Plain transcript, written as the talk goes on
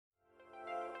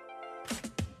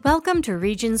Welcome to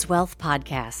Regions Wealth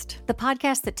Podcast, the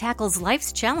podcast that tackles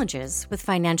life's challenges with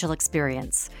financial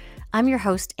experience. I'm your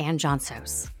host, Ann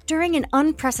Johnsos. During an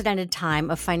unprecedented time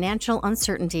of financial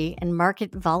uncertainty and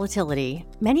market volatility,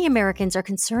 many Americans are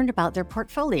concerned about their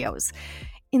portfolios.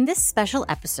 In this special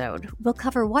episode, we'll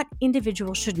cover what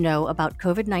individuals should know about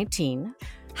COVID-19,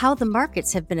 how the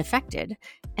markets have been affected,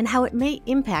 and how it may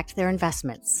impact their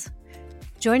investments.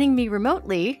 Joining me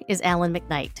remotely is Alan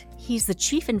McKnight. He's the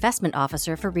Chief Investment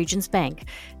Officer for Regions Bank.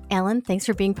 Alan, thanks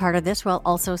for being part of this while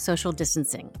also social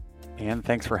distancing. And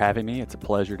thanks for having me. It's a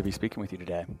pleasure to be speaking with you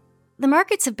today. The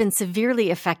markets have been severely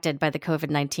affected by the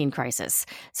COVID-19 crisis.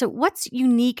 So what's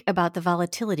unique about the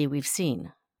volatility we've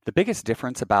seen? The biggest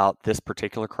difference about this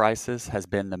particular crisis has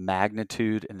been the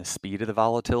magnitude and the speed of the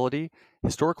volatility.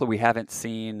 Historically, we haven't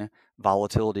seen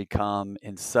volatility come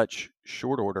in such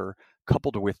short order,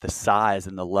 coupled with the size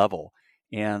and the level.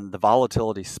 And the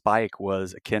volatility spike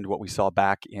was akin to what we saw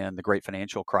back in the great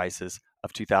financial crisis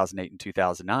of 2008 and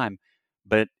 2009,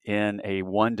 but in a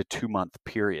 1 to 2 month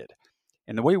period.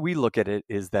 And the way we look at it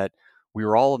is that we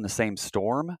were all in the same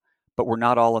storm, but we're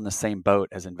not all in the same boat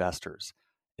as investors.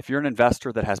 If you're an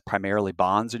investor that has primarily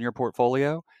bonds in your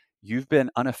portfolio, you've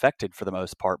been unaffected for the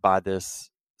most part by this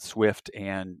swift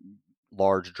and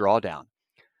large drawdown.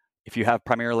 If you have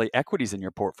primarily equities in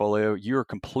your portfolio, you're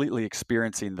completely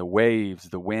experiencing the waves,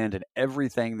 the wind, and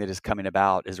everything that is coming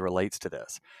about as it relates to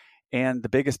this. And the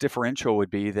biggest differential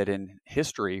would be that in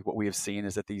history, what we have seen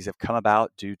is that these have come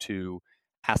about due to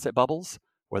asset bubbles,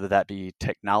 whether that be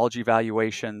technology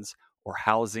valuations or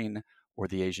housing or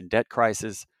the Asian debt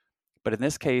crisis. But in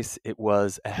this case, it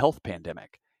was a health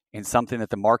pandemic and something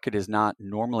that the market is not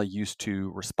normally used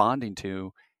to responding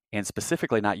to, and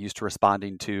specifically not used to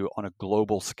responding to on a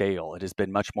global scale. It has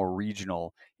been much more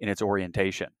regional in its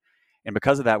orientation. And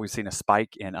because of that, we've seen a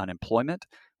spike in unemployment.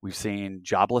 We've seen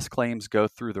jobless claims go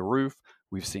through the roof.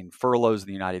 We've seen furloughs in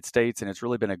the United States, and it's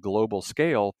really been a global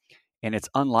scale, and it's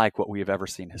unlike what we have ever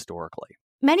seen historically.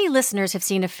 Many listeners have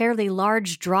seen a fairly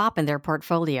large drop in their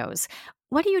portfolios.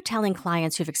 What are you telling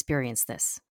clients who've experienced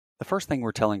this? The first thing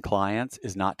we're telling clients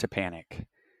is not to panic.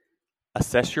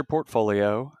 Assess your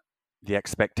portfolio, the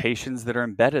expectations that are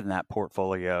embedded in that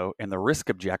portfolio, and the risk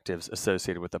objectives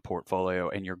associated with the portfolio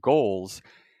and your goals,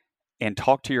 and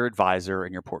talk to your advisor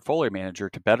and your portfolio manager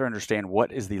to better understand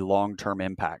what is the long-term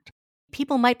impact.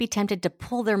 People might be tempted to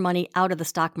pull their money out of the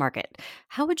stock market.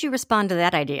 How would you respond to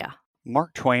that idea?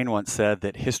 Mark Twain once said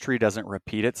that history doesn't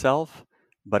repeat itself,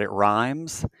 but it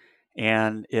rhymes.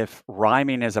 And if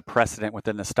rhyming is a precedent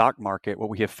within the stock market, what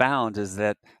we have found is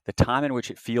that the time in which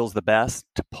it feels the best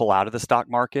to pull out of the stock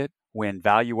market, when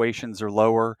valuations are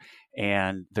lower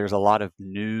and there's a lot of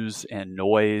news and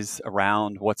noise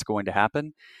around what's going to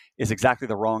happen, is exactly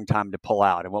the wrong time to pull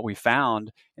out. And what we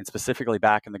found, and specifically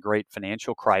back in the great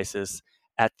financial crisis,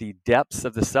 at the depths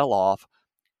of the sell-off,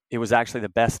 it was actually the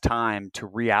best time to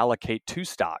reallocate to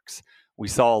stocks. We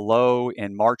saw a low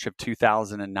in March of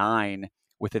 2009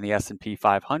 within the S&P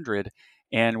 500,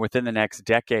 and within the next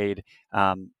decade,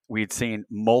 we'd seen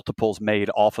multiples made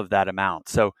off of that amount.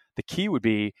 So the key would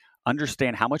be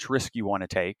understand how much risk you want to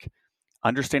take,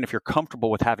 understand if you're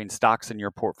comfortable with having stocks in your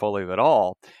portfolio at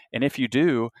all, and if you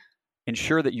do,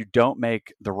 ensure that you don't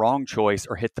make the wrong choice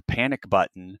or hit the panic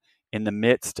button in the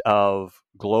midst of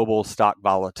global stock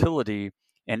volatility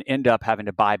and end up having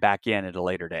to buy back in at a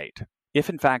later date. If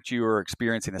in fact you are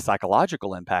experiencing the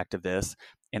psychological impact of this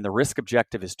and the risk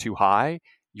objective is too high,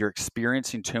 you're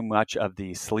experiencing too much of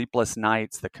the sleepless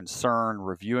nights, the concern,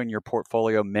 reviewing your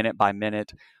portfolio minute by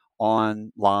minute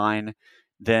online,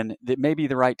 then it may be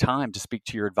the right time to speak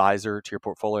to your advisor, to your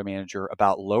portfolio manager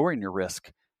about lowering your risk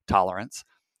tolerance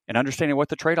and understanding what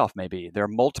the trade-off may be. There are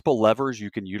multiple levers you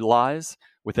can utilize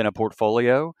within a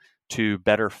portfolio to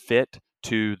better fit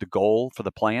to the goal for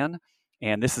the plan,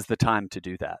 and this is the time to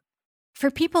do that. For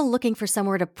people looking for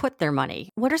somewhere to put their money,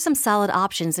 what are some solid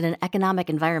options in an economic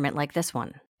environment like this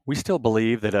one? We still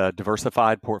believe that a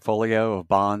diversified portfolio of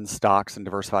bonds, stocks, and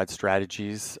diversified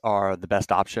strategies are the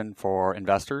best option for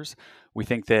investors. We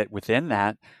think that within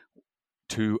that,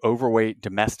 to overweight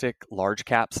domestic large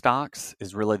cap stocks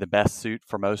is really the best suit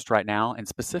for most right now, and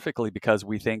specifically because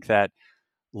we think that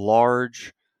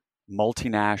large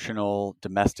multinational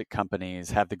domestic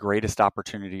companies have the greatest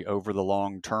opportunity over the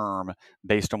long term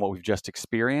based on what we've just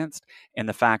experienced and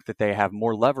the fact that they have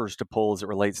more levers to pull as it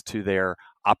relates to their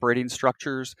operating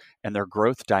structures and their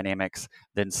growth dynamics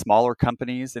than smaller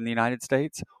companies in the United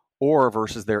States or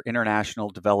versus their international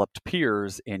developed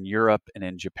peers in Europe and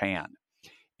in Japan.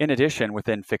 In addition,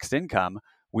 within fixed income,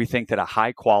 we think that a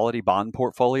high quality bond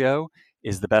portfolio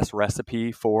is the best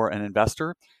recipe for an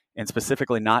investor. and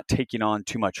specifically not taking on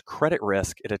too much credit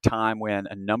risk at a time when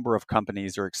a number of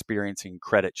companies are experiencing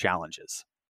credit challenges.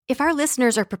 If our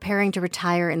listeners are preparing to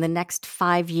retire in the next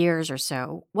 5 years or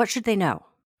so, what should they know?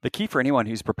 The key for anyone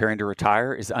who's preparing to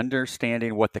retire is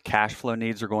understanding what the cash flow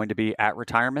needs are going to be at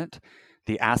retirement,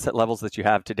 the asset levels that you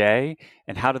have today,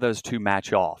 and how do those two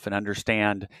match off, and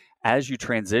understand as you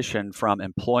transition from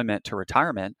employment to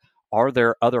retirement, are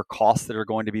there other costs that are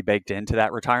going to be baked into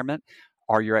that retirement?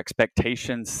 Are your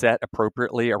expectations set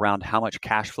appropriately around how much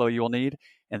cash flow you will need?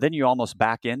 And then you almost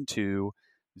back into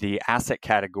the asset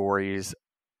categories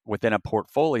within a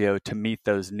portfolio to meet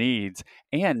those needs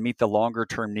and meet the longer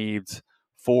term needs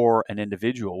for an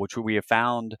individual, which we have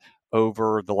found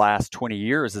over the last 20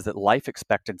 years is that life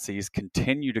expectancies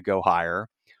continue to go higher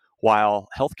while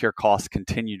healthcare costs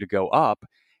continue to go up.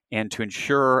 And to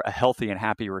ensure a healthy and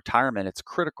happy retirement, it's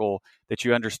critical that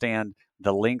you understand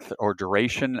the length or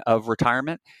duration of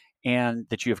retirement and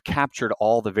that you have captured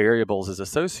all the variables as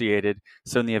associated.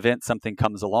 So in the event something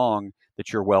comes along,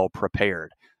 that you're well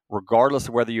prepared. Regardless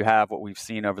of whether you have what we've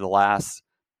seen over the last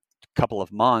couple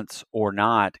of months or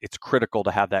not, it's critical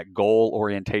to have that goal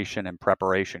orientation and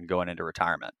preparation going into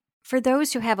retirement. For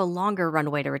those who have a longer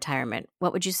runway to retirement,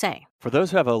 what would you say? For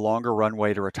those who have a longer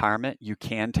runway to retirement, you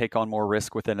can take on more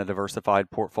risk within a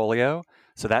diversified portfolio.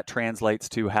 So that translates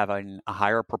to having a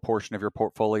higher proportion of your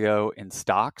portfolio in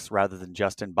stocks rather than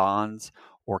just in bonds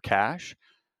or cash.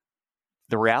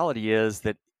 The reality is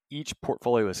that each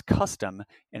portfolio is custom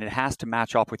and it has to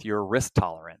match off with your risk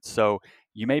tolerance. So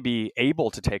you may be able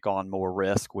to take on more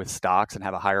risk with stocks and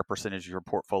have a higher percentage of your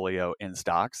portfolio in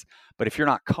stocks. But if you're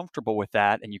not comfortable with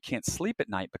that and you can't sleep at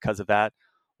night because of that,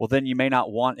 well, then you may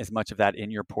not want as much of that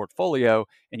in your portfolio.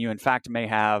 And you, in fact, may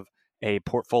have a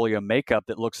portfolio makeup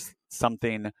that looks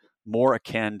something more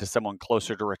akin to someone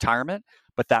closer to retirement.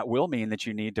 But that will mean that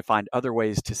you need to find other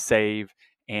ways to save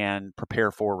and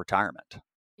prepare for retirement.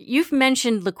 You've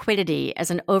mentioned liquidity as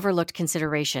an overlooked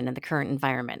consideration in the current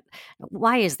environment.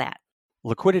 Why is that?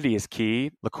 Liquidity is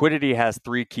key. Liquidity has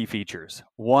 3 key features.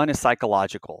 One is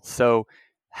psychological. So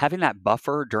having that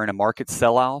buffer during a market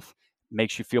sell-off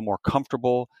makes you feel more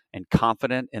comfortable and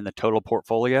confident in the total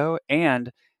portfolio and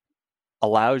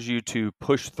allows you to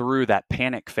push through that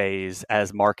panic phase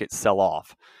as markets sell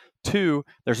off. 2,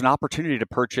 there's an opportunity to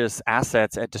purchase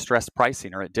assets at distressed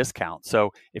pricing or at discount. So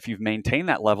if you've maintained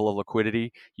that level of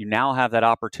liquidity, you now have that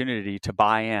opportunity to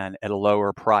buy in at a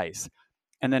lower price.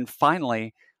 And then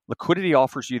finally, liquidity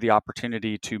offers you the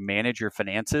opportunity to manage your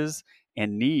finances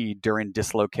and need during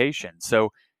dislocation. So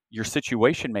your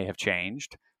situation may have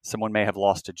changed. Someone may have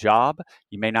lost a job.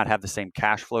 You may not have the same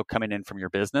cash flow coming in from your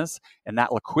business. And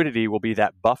that liquidity will be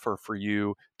that buffer for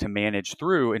you to manage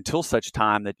through until such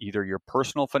time that either your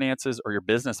personal finances or your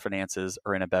business finances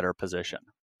are in a better position.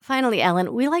 Finally,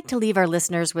 Alan, we like to leave our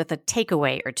listeners with a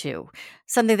takeaway or two,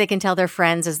 something they can tell their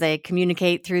friends as they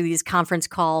communicate through these conference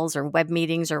calls or web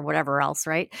meetings or whatever else,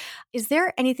 right? Is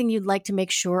there anything you'd like to make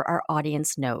sure our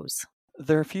audience knows?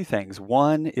 There are a few things.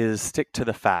 One is stick to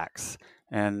the facts.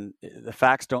 And the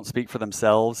facts don't speak for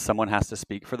themselves. Someone has to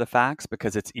speak for the facts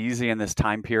because it's easy in this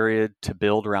time period to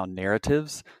build around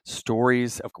narratives,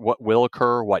 stories of what will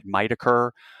occur, what might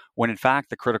occur, when in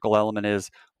fact the critical element is,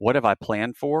 what have I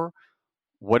planned for?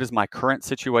 What is my current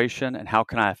situation and how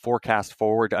can I forecast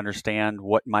forward to understand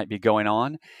what might be going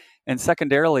on? And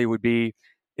secondarily would be,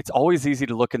 it's always easy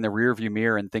to look in the rearview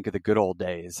mirror and think of the good old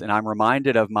days. And I'm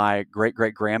reminded of my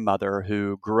great-great-grandmother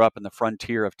who grew up in the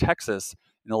frontier of Texas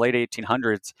in the late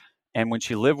 1800s. And when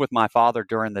she lived with my father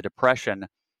during the Depression,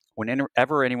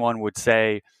 whenever anyone would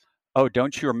say, "Oh,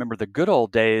 don't you remember the good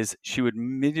old days?" she would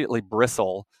immediately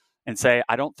bristle and say,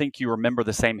 "I don't think you remember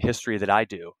the same history that I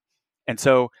do." And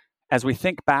so as we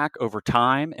think back over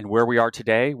time and where we are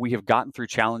today, we have gotten through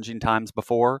challenging times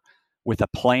before. With a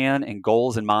plan and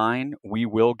goals in mind, we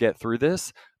will get through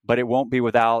this, but it won't be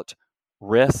without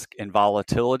risk and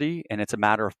volatility, and it's a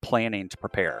matter of planning to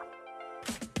prepare.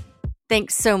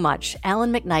 Thanks so much,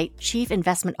 Alan McKnight, Chief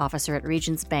Investment Officer at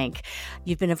Regions Bank.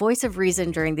 You've been a voice of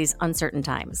reason during these uncertain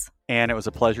times. And it was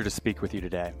a pleasure to speak with you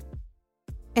today.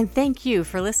 And thank you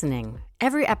for listening.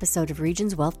 Every episode of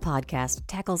Regions Wealth Podcast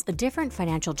tackles a different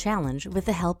financial challenge with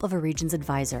the help of a Regions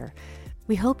advisor.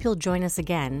 We hope you'll join us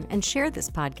again and share this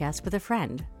podcast with a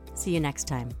friend. See you next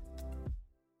time.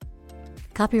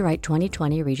 Copyright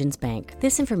 2020 Regions Bank.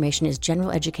 This information is general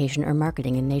education or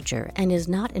marketing in nature and is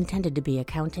not intended to be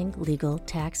accounting, legal,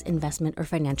 tax, investment, or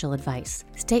financial advice.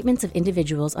 Statements of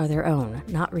individuals are their own,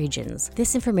 not Regions.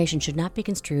 This information should not be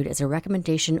construed as a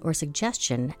recommendation or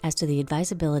suggestion as to the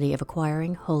advisability of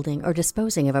acquiring, holding, or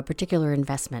disposing of a particular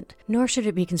investment, nor should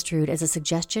it be construed as a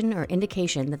suggestion or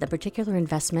indication that the particular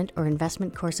investment or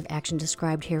investment course of action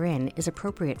described herein is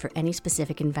appropriate for any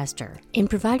specific investor. In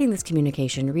providing this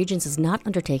communication, Regions is not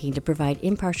undertaking to provide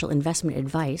impartial investment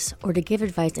advice or to give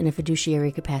advice in a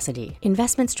fiduciary capacity.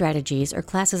 Investment strategies or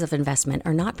classes of investment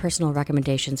are not personal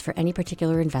recommendations for any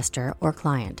particular investor or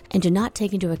client and do not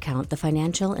take into account the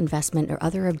financial, investment, or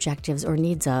other objectives or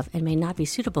needs of and may not be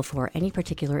suitable for any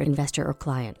particular investor or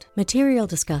client. Material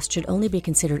discussed should only be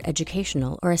considered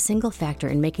educational or a single factor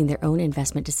in making their own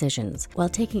investment decisions, while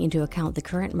taking into account the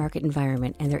current market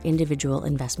environment and their individual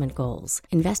investment goals.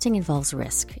 Investing involves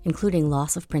risk, including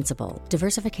loss of principal.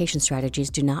 Diversification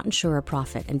strategies do not ensure a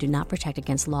profit and do not protect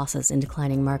against losses in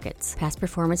declining markets. Past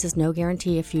performance is no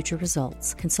guarantee of future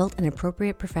results. Consult an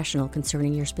appropriate professional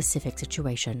concerning your specific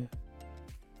situation.